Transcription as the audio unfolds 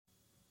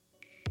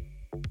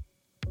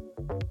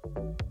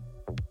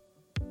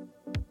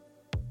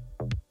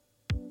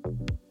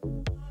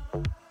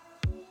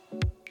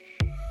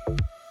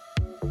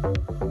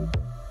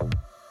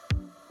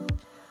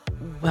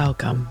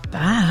Welcome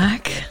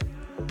back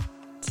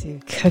to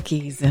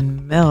Cookies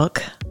and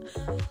Milk.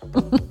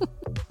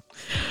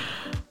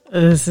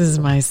 This is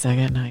my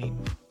second night.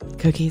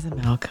 Cookies and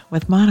Milk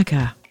with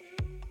Monica.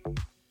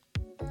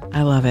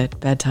 I love it.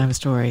 Bedtime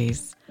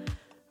stories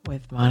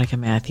with Monica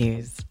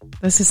Matthews.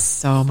 This is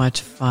so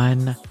much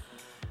fun.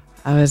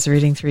 I was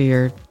reading through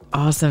your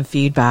awesome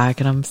feedback,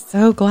 and I'm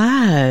so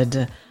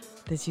glad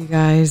that you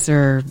guys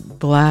are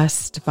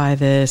blessed by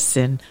this.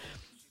 And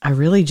I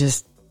really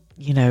just,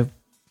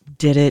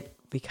 did it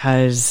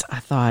because I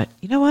thought,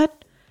 you know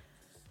what?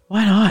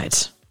 Why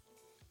not?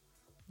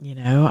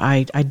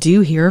 I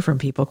do hear from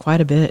people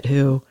quite a bit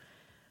who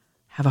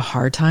have a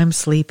hard time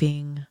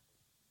sleeping.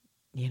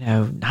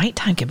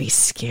 Nighttime can be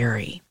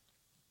scary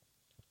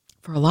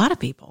for a lot of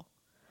people.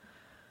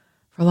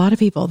 For a lot of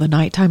people, the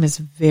nighttime is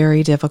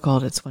very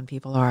difficult. It's when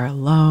people are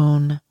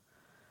alone.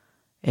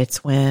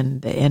 It's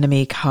when the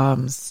enemy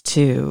comes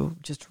to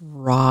just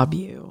rob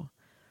you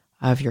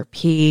of your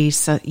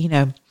peace. I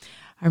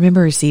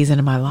remember a season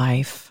in my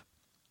life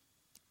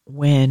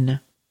when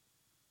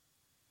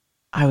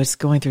I was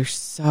going through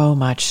so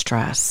much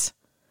stress,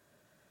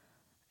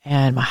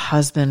 and my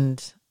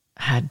husband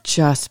had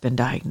just been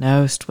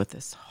diagnosed with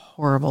this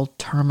horrible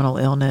terminal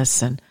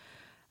illness, and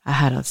I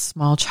had a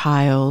small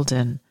child,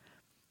 and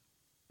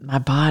my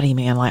body,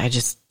 man, I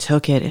just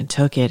took it and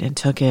took it and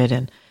took it.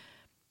 And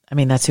I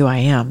mean, that's who I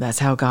am. That's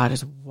how God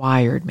has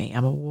wired me.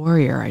 I'm a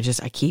warrior. I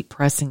keep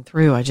pressing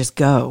through. I just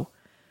go.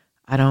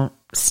 I don't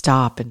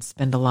stop and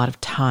spend a lot of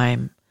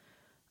time,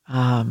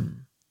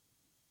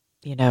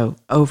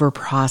 over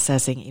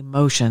processing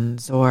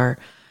emotions or,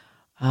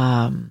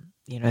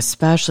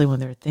 especially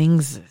when there are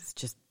things, it's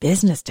just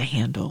business to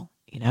handle,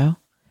 I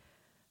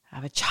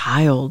have a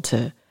child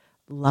to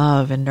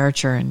love and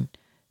nurture and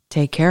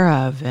take care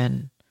of.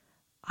 And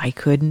I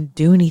couldn't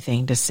do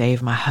anything to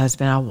save my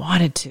husband. I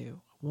wanted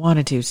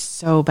to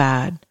so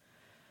bad.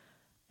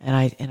 And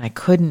I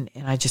couldn't,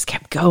 and I just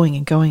kept going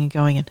and going and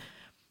going. And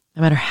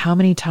no matter how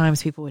many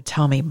times people would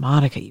tell me,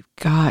 Monica, you've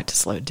got to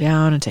slow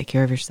down and take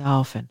care of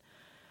yourself. And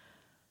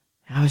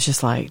I was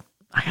just like,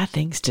 I got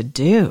things to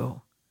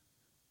do.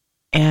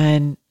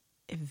 And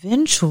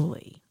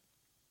eventually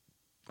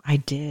I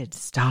did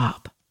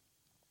stop.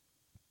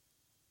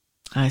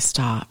 I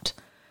stopped.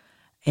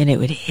 And it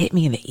would hit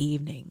me in the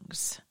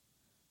evenings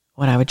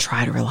when I would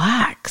try to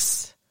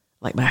relax.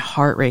 Like my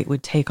heart rate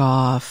would take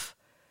off.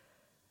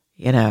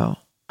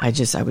 I'd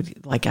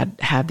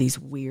have these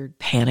weird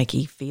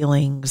panicky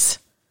feelings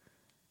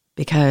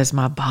because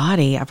my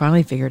body, I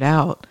finally figured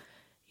out,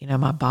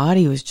 my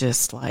body was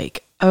just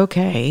like,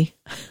 okay,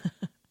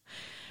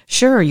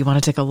 sure, you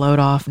want to take a load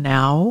off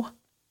now?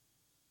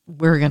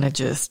 We're going to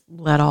just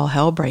let all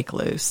hell break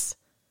loose.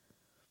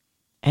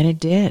 And it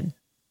did.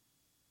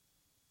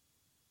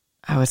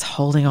 I was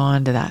holding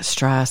on to that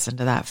stress and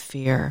to that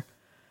fear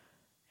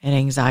and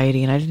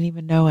anxiety, and I didn't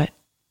even know it.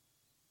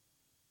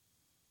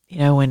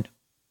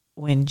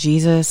 When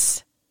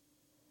Jesus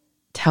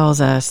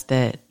tells us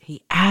that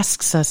he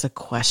asks us a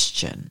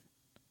question,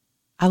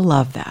 I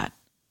love that.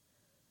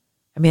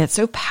 I mean, it's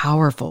so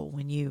powerful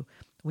when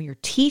you're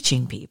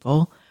teaching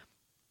people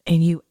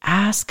and you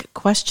ask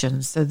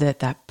questions so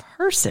that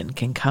person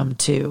can come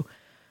to,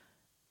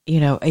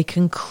 a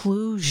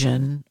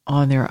conclusion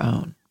on their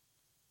own.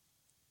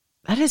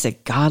 That is a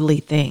godly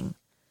thing,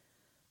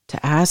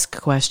 to ask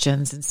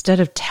questions instead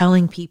of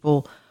telling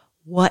people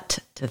what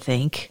to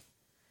think.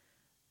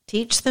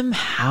 Teach them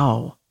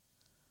how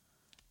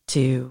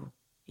to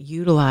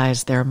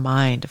utilize their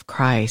mind of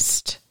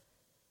Christ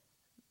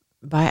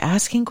by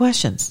asking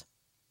questions.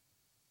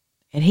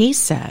 And he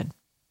said,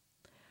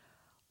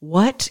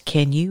 what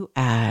can you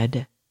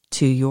add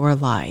to your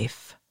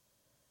life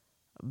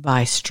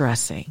by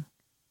stressing,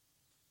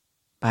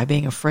 by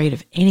being afraid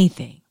of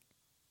anything?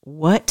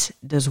 What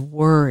does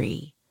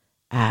worry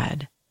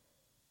add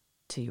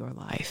to your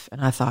life?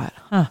 And I thought,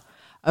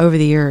 over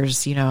the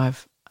years,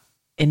 I've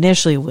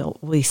initially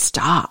we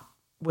stop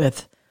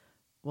with,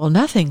 well,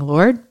 nothing,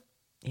 Lord,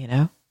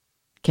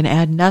 can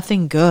add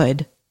nothing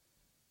good,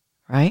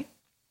 right?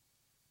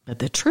 But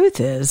the truth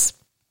is,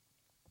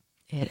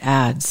 it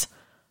adds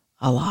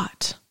a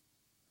lot.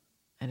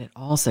 And it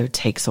also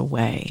takes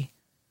away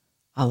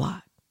a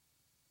lot.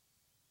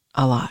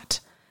 A lot.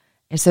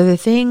 And so the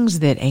things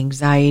that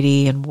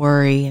anxiety and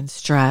worry and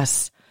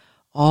stress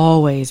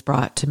always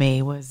brought to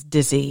me was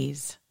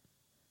disease,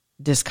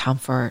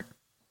 discomfort,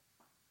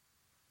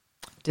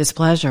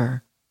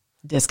 displeasure,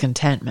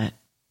 discontentment,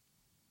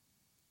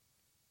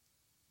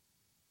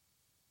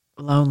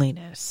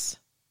 loneliness,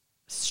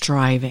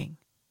 striving,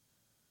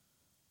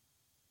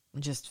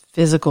 just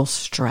physical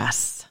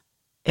stress,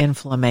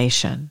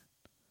 inflammation,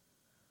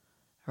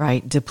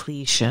 right?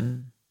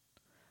 Depletion,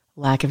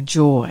 lack of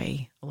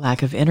joy,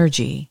 lack of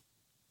energy,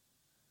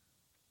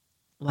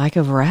 lack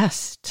of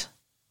rest,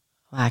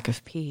 lack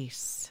of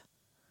peace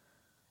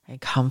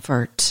and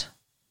comfort,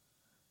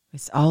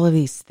 It's all of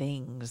these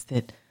things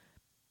that,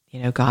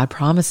 God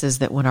promises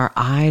that when our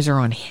eyes are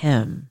on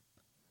Him,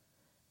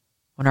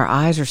 when our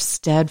eyes are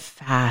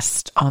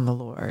steadfast on the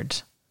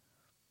Lord,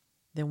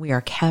 then we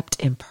are kept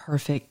in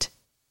perfect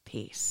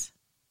peace.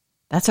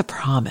 That's a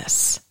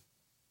promise.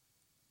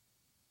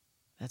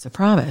 That's a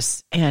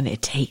promise, and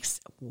it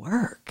takes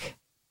work.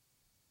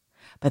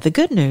 But the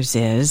good news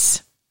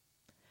is,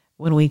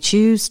 when we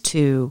choose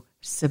to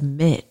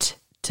submit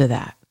to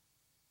that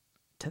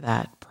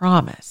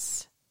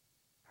promise,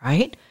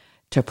 right?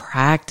 To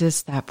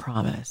practice that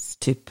promise,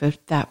 to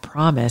put that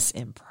promise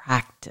in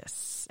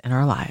practice in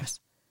our lives,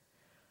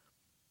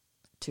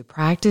 to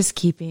practice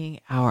keeping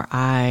our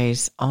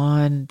eyes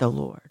on the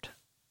Lord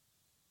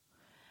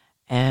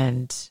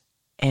and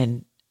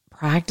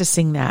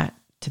practicing that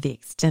to the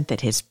extent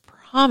that His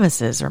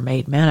promises are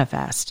made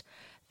manifest,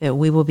 that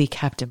we will be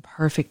kept in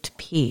perfect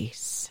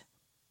peace.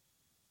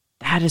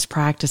 That is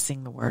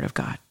practicing the Word of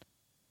God.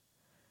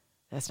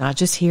 That's not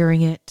just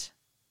hearing it,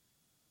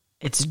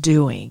 it's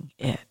doing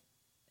it.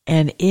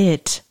 And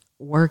it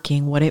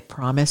working what it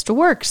promised to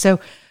work. So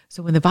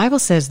when the Bible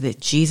says that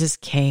Jesus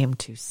came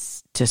to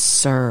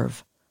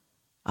serve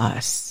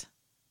us,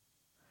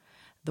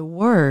 the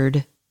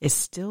Word is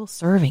still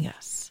serving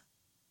us.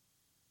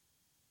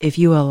 If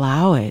you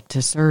allow it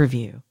to serve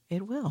you,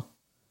 it will.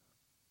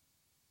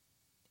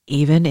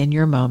 Even in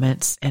your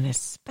moments, and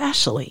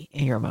especially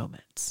in your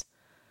moments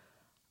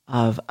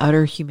of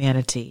utter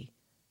humanity,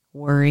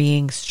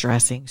 worrying,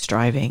 stressing,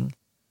 striving,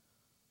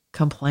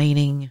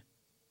 complaining,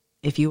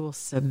 if you will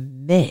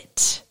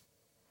submit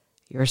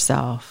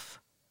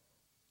yourself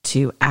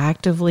to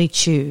actively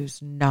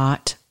choose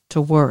not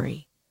to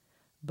worry,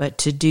 but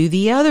to do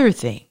the other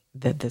thing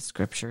that the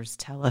scriptures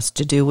tell us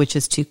to do, which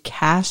is to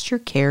cast your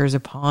cares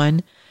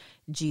upon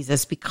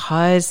Jesus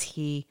because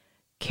He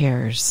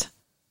cares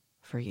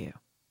for you.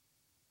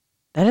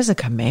 That is a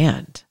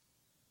command.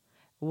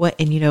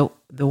 The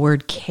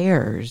word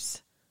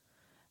cares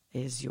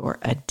is your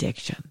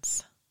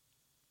addictions.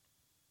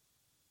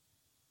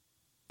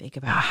 Think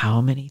about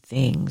how many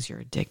things you're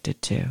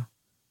addicted to.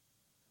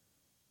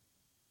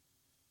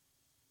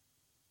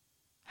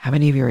 How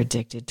many of you are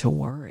addicted to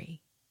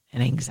worry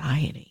and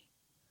anxiety?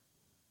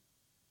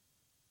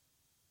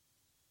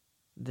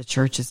 The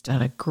church has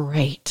done a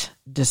great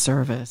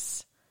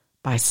disservice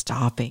by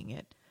stopping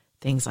at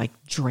things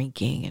like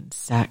drinking and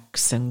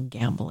sex and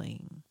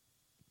gambling.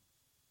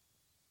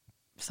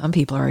 Some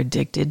people are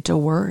addicted to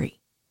worry.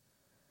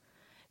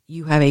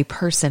 You have a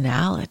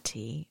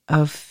personality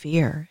of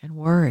fear and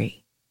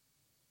worry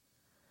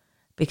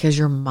because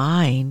your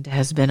mind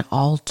has been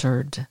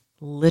altered,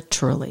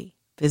 literally,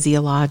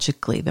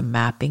 physiologically. The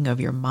mapping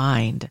of your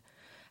mind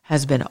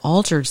has been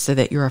altered so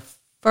that your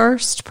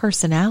first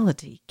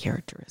personality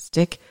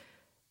characteristic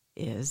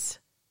is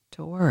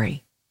to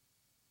worry.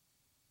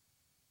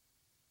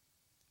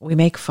 We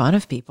make fun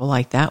of people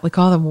like that. We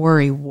call them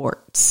worry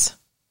warts.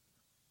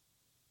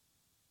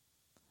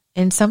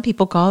 And some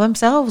people call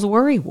themselves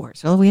worry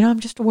warts. Well, I'm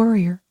just a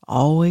worrier.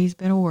 Always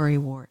been a worry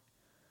wart.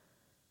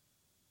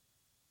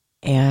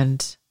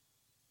 And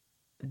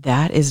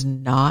that is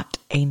not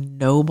a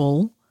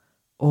noble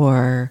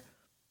or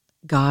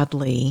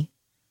godly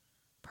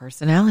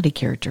personality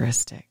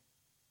characteristic.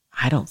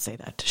 I don't say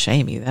that to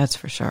shame you, that's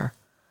for sure.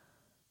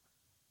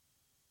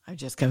 I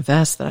just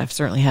confess that I've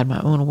certainly had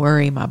my own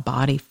worry. My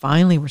body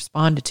finally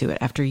responded to it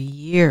after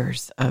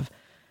years of,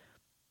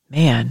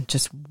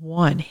 just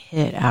one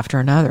hit after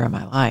another in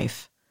my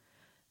life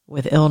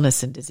with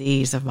illness and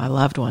disease of my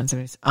loved ones.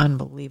 It's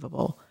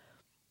unbelievable.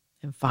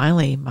 And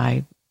finally,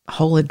 my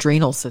whole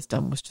adrenal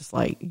system was just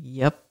like,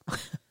 yep,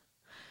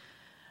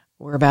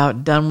 we're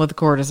about done with the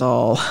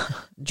cortisol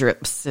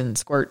drips and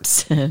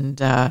squirts and,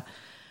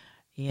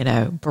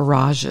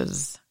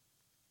 barrages.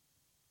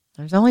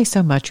 There's only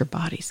so much your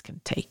bodies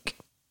can take.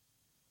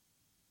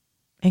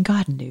 And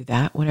God knew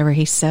that whenever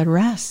He said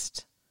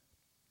rest.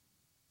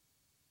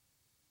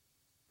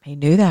 He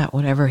knew that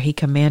whenever He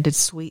commanded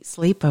sweet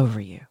sleep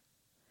over you.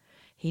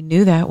 He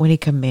knew that when He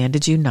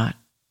commanded you not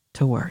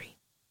to worry.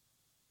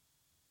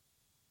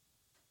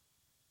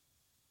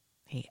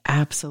 He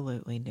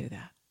absolutely knew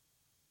that.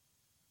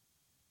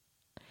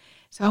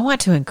 So I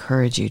want to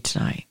encourage you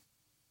tonight.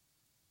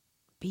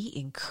 Be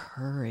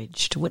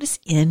encouraged. What does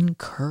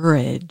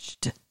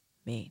encouraged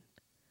mean?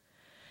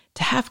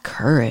 To have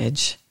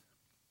courage,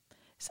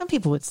 some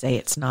people would say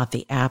it's not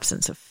the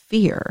absence of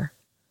fear.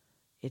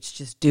 It's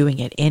just doing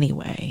it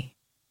anyway,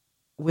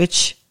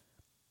 which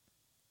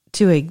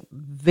to a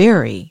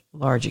very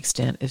large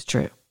extent is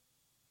true.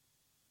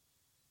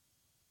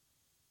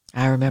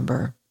 I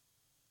remember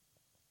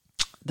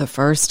the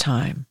first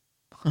time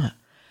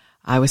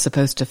I was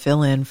supposed to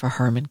fill in for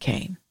Herman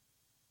Cain.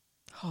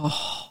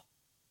 Oh,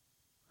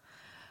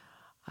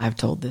 I've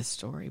told this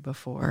story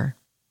before,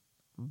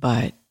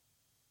 but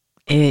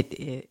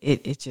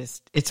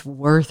it's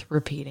worth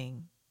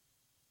repeating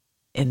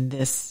in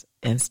this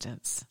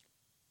instance.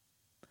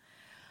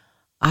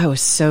 I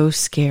was so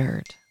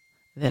scared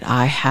that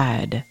I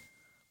had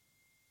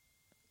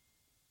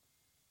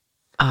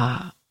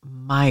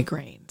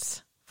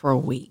migraines for a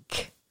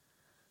week.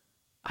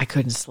 I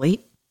couldn't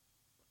sleep.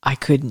 I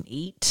couldn't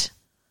eat.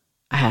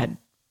 I had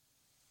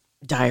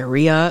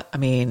diarrhea.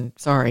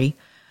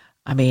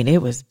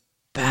 It was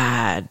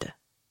bad.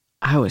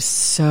 I was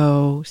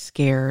so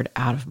scared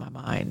out of my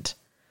mind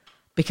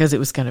because it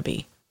was going to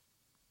be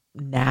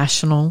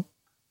national.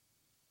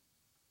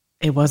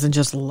 It wasn't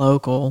just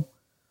local.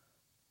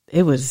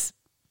 I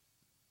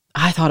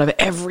thought of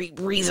every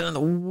reason in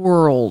the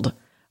world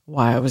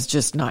why I was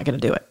just not going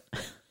to do it.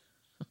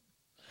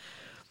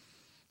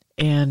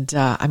 And,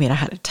 I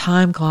had a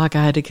time clock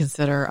I had to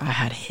consider. I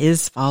had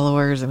his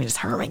followers. It's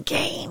Herman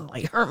Cain.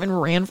 Herman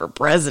ran for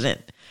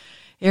president.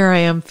 Here I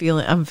am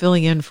I'm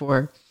filling in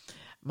for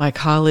my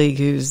colleague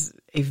who's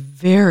a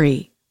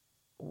very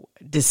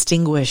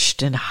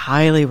distinguished and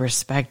highly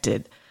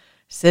respected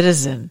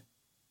citizen.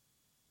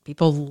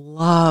 People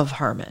love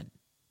Herman,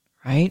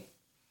 right?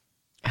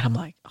 And I'm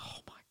like, oh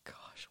my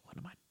gosh, what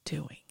am I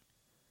doing?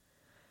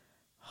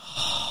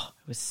 Oh,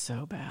 it was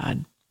so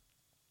bad.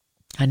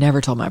 I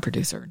never told my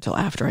producer until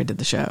after I did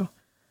the show.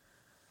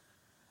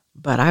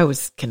 But I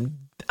was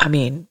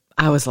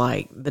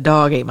like, the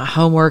dog ate my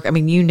homework.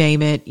 You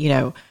name it.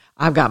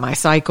 I've got my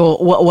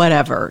cycle,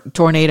 whatever.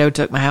 Tornado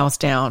took my house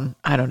down.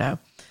 I don't know.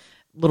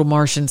 Little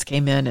Martians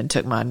came in and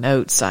took my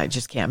notes. I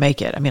just can't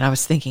make it. I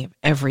was thinking of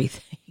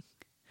everything.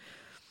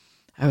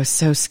 I was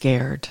so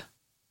scared.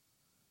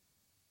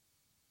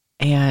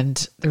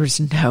 And there was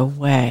no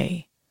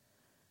way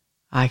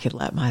I could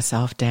let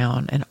myself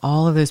down. And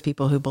all of those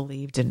people who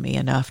believed in me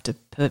enough to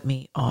put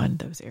me on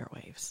those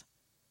airwaves.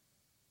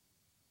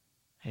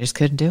 I just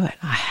couldn't do it.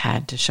 I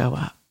had to show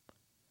up.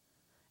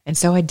 And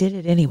so I did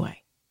it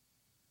anyway.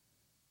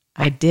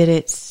 I did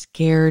it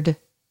scared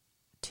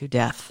to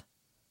death.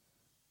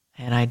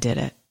 And I did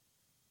it.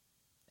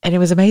 And it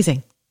was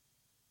amazing.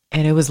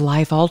 And it was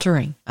life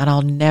altering. And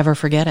I'll never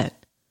forget it.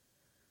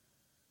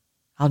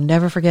 I'll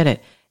never forget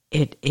it.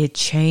 It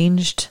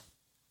changed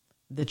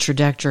the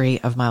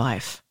trajectory of my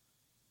life.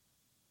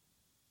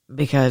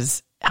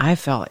 Because I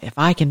felt if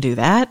I can do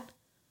that,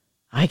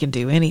 I can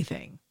do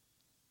anything.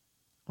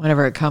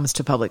 Whenever it comes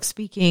to public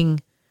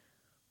speaking,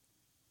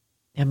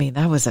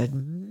 that was a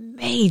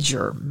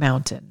major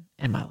mountain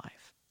in my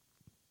life.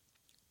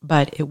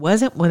 But it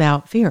wasn't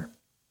without fear.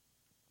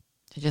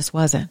 It just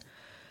wasn't.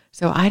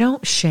 So I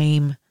don't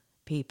shame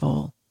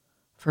people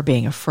for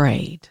being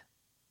afraid.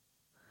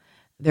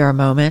 There are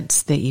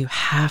moments that you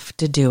have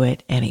to do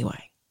it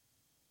anyway.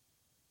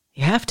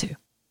 You have to.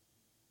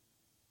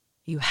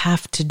 You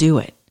have to do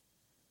it.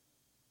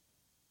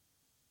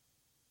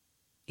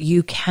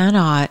 You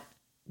cannot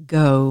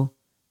go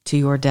to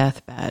your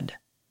deathbed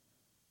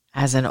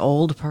as an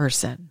old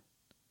person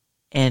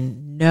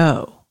and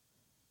know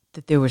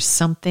that there was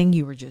something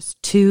you were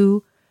just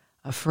too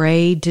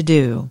afraid to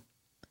do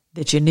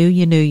that you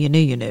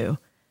knew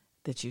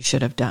that you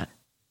should have done.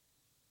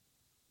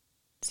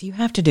 So you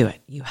have to do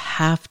it. You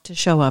have to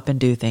show up and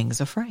do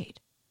things afraid.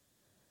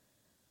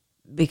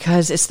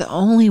 Because it's the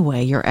only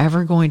way you're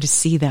ever going to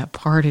see that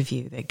part of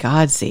you that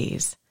God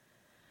sees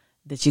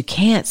that you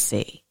can't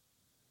see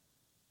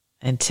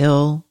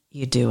until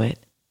you do it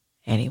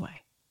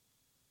anyway.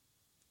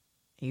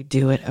 You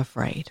do it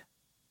afraid.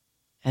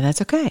 And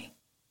that's okay.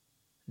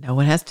 No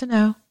one has to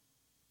know.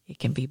 It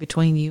can be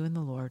between you and the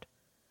Lord.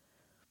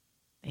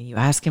 And you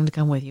ask him to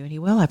come with you, and he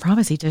will. I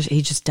promise he does.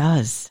 He just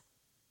does.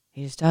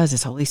 He just does.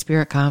 His Holy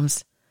Spirit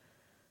comes,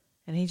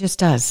 and he just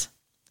does.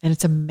 And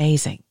it's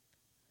amazing.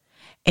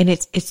 And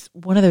it's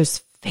one of those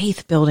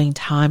faith-building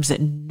times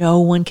that no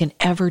one can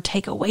ever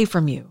take away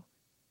from you.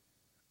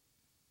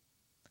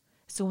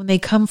 So when they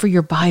come for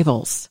your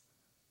Bibles,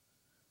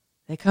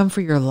 they come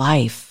for your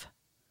life,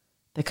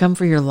 they come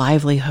for your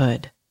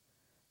livelihood,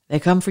 they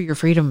come for your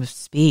freedom of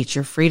speech,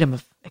 your freedom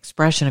of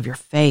expression of your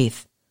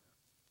faith.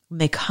 When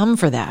they come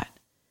for that,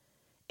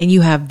 and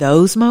you have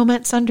those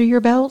moments under your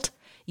belt,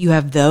 you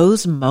have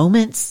those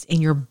moments in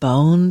your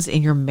bones,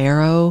 in your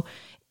marrow,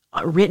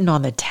 written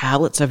on the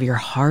tablets of your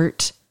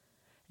heart,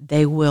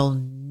 they will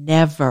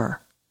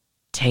never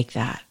take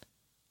that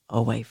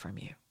away from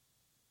you.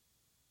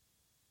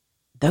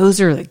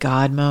 Those are the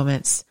God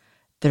moments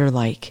that are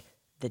like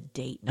the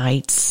date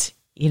nights,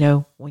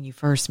 when you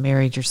first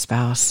married your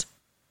spouse.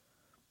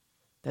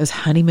 Those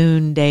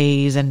honeymoon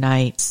days and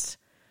nights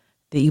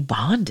that you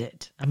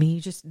bonded.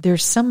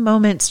 There's some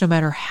moments, no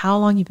matter how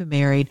long you've been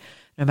married,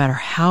 no matter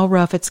how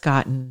rough it's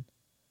gotten,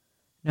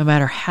 no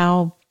matter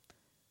how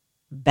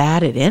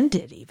bad it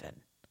ended even,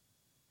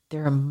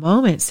 there are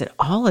moments that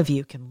all of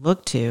you can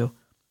look to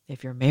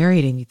if you're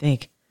married and you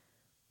think,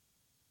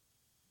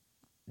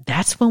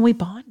 that's when we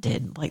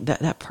bonded. Like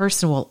that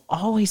person will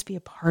always be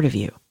a part of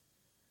you.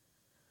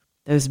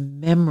 Those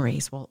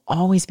memories will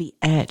always be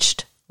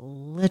etched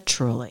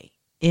literally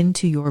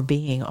into your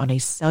being on a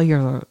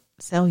cellular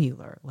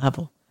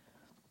level.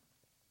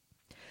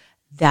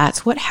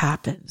 That's what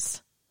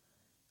happens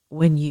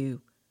when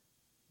you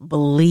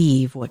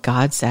believe what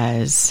God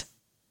says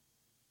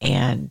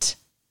and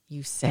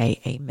you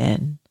say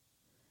amen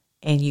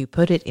and you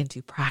put it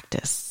into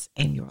practice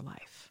in your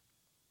life.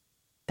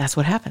 That's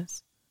what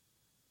happens.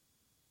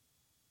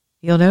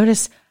 You'll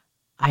notice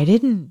I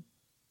didn't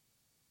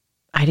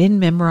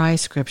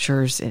memorize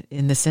scriptures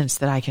in the sense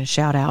that I can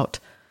shout out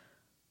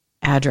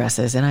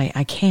addresses, and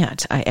I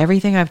can't.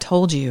 Everything I've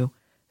told you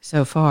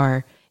so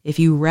far, if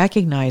you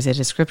recognize it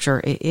as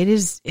scripture,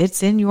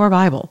 it's in your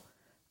Bible.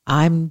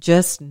 I'm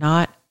just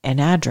not an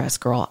address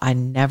girl. I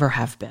never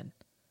have been.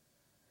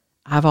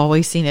 I've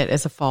always seen it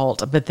as a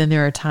fault, but then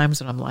there are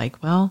times when I'm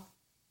like, well,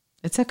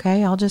 it's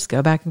okay. I'll just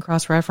go back and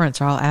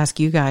cross-reference, or I'll ask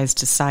you guys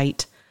to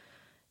cite,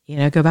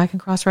 go back and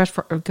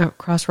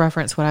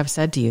cross-reference what I've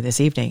said to you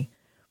this evening.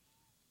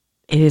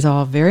 It is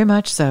all very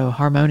much so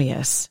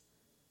harmonious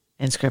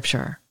in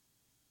Scripture.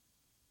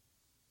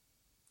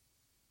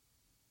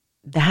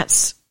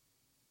 That's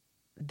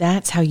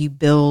how you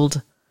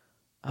build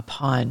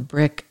upon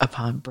brick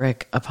upon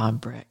brick upon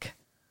brick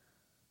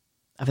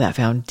of that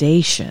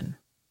foundation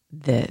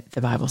that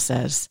the Bible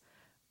says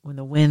when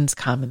the winds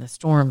come and the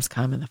storms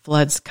come and the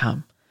floods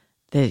come,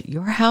 that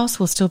your house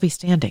will still be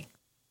standing.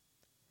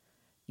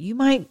 You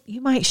might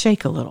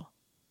shake a little.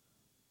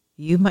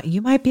 You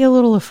might be a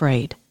little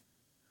afraid,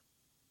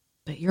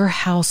 but your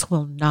house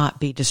will not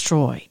be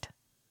destroyed.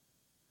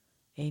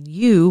 And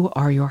you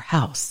are your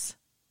house,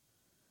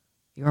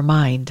 your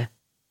mind,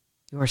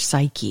 your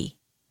psyche,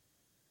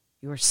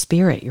 your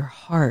spirit, your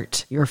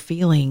heart, your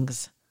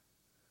feelings,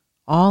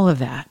 all of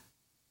that.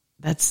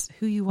 That's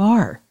who you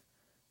are.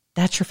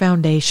 That's your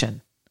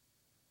foundation.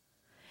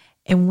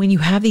 And when you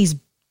have these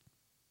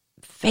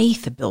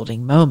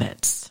faith-building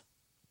moments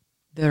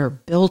that are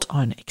built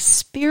on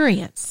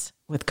experience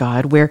with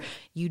God, where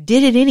you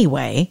did it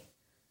anyway,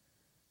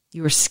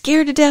 you were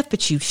scared to death,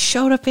 but you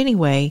showed up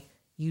anyway,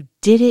 you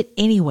did it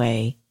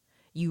anyway,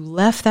 you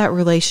left that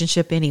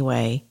relationship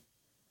anyway,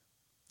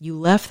 you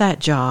left that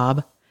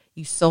job,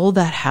 you sold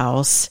that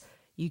house,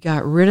 you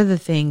got rid of the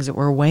things that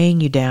were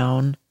weighing you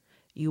down,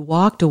 you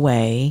walked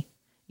away,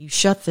 you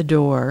shut the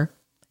door,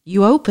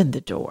 you opened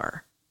the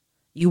door,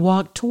 you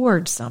walked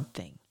towards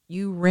something,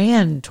 you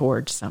ran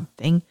towards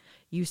something,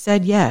 you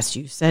said yes,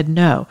 you said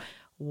no,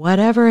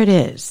 whatever it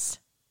is,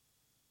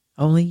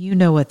 only you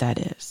know what that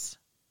is.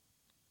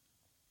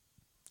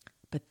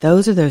 But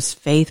those are those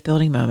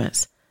faith-building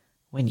moments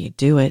when you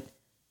do it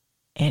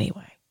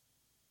anyway.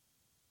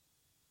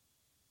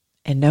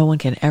 And no one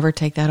can ever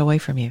take that away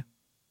from you.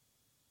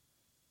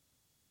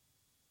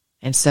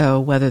 And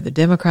so whether the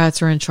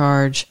Democrats are in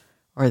charge,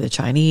 or the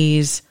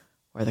Chinese,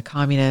 or the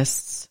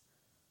communists,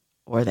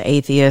 or the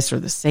atheists, or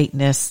the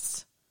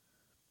Satanists,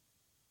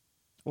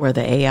 or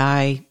the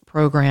AI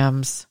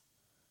programs,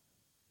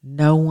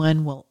 no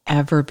one will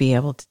ever be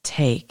able to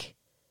take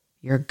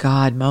your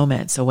God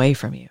moments away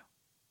from you.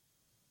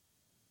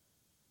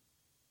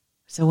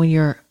 So when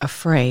you're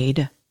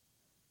afraid,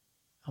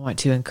 I want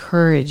to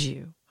encourage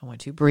you. I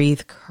want to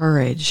breathe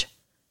courage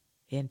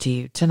into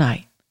you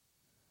tonight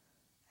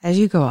as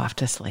you go off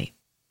to sleep.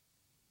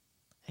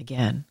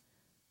 Again,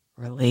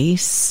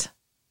 release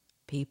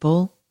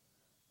people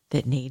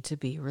that need to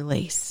be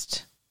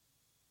released.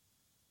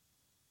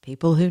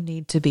 People who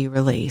need to be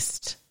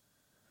released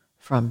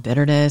from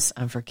bitterness,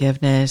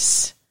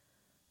 unforgiveness,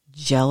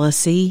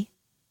 jealousy,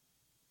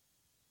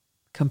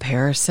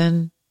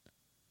 comparison.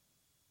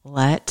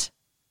 Let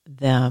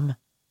them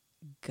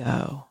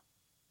go.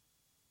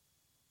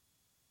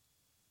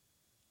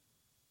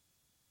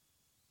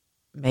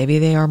 Maybe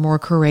they are more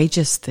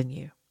courageous than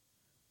you.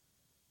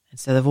 And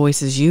so the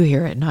voices you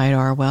hear at night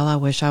are, well, I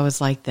wish I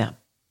was like them.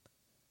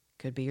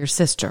 Could be your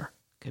sister.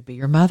 Could be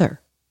your mother.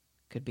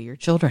 Could be your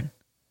children.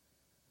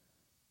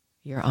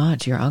 Your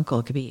aunt, your uncle.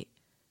 It could be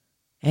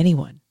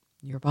anyone.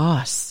 Your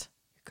boss.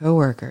 Your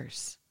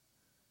coworkers.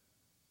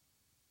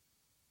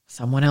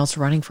 Someone else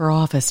running for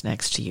office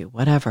next to you.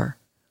 Whatever.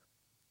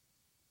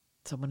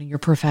 Someone in your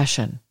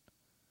profession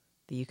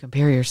that you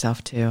compare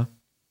yourself to.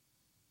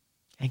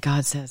 And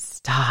God says,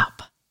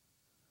 stop.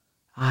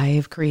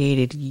 I've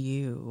created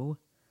you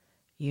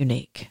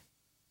unique.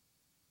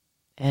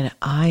 And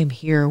I'm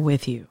here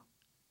with you.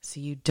 So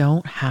you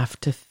don't have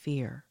to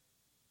fear.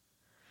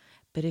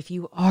 But if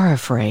you are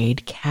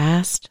afraid,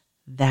 cast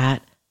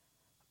that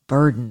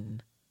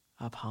burden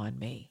upon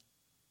me.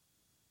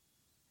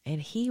 And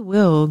He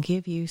will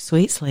give you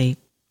sweet sleep.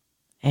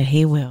 And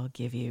He will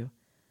give you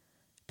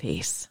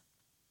peace.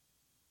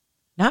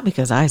 Not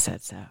because I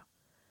said so,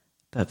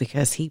 but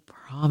because He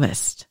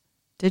promised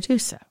to do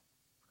so.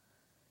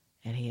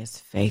 And He is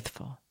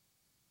faithful.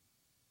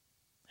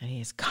 And He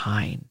is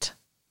kind.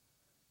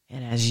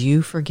 And as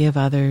you forgive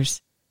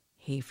others,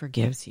 He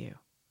forgives you.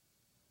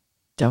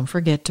 Don't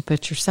forget to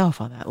put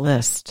yourself on that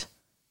list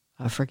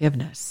of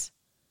forgiveness.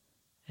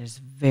 It is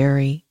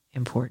very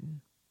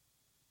important.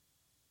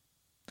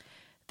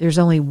 There's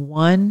only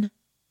one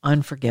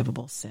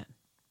unforgivable sin.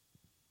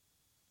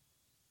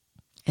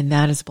 And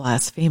that is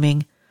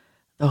blaspheming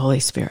the Holy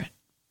Spirit.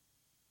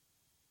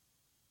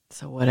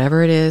 So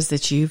whatever it is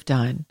that you've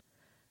done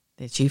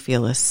that you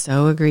feel is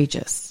so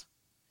egregious,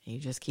 you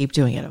just keep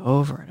doing it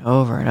over and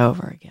over and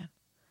over again.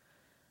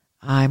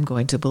 I'm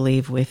going to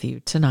believe with you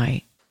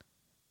tonight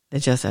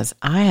that just as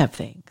I have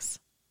things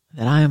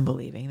that I am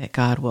believing that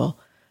God will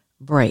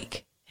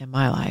break in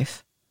my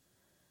life,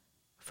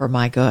 for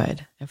my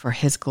good and for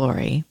his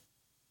glory,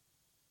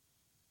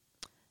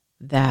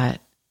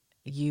 that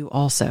you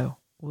also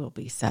will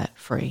be set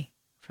free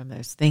from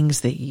those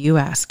things that you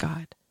ask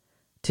God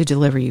to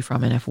deliver you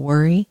from. And if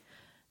worry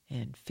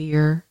and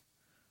fear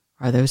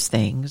are those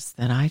things,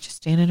 then I just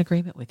stand in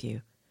agreement with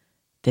you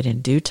that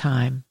in due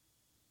time,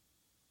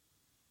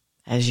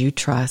 as you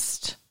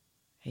trust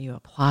and you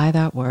apply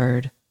that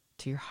word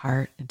to your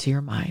heart and to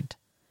your mind,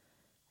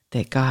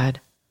 that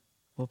God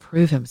will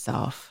prove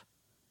himself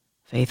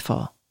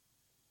faithful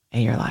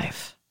in your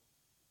life.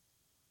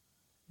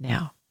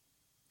 Now,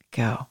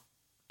 go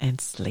and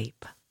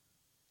sleep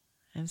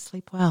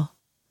well.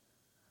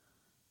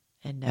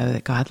 And know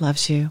that God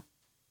loves you.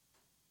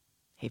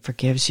 He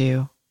forgives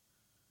you.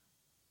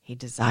 He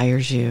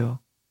desires you.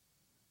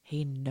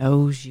 He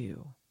knows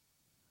you.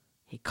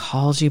 He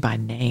calls you by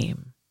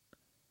name.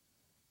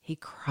 He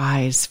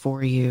cries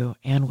for you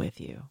and with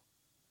you.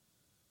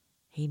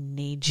 He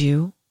needs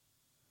you.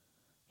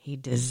 He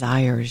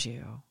desires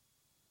you.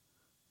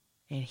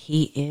 And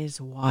he is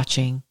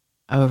watching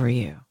over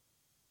you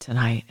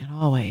tonight and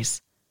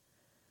always.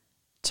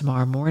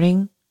 Tomorrow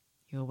morning,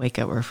 you'll wake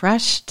up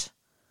refreshed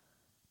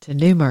to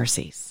new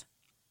mercies,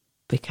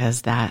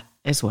 because that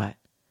is what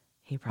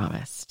he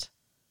promised.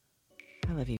 I love you.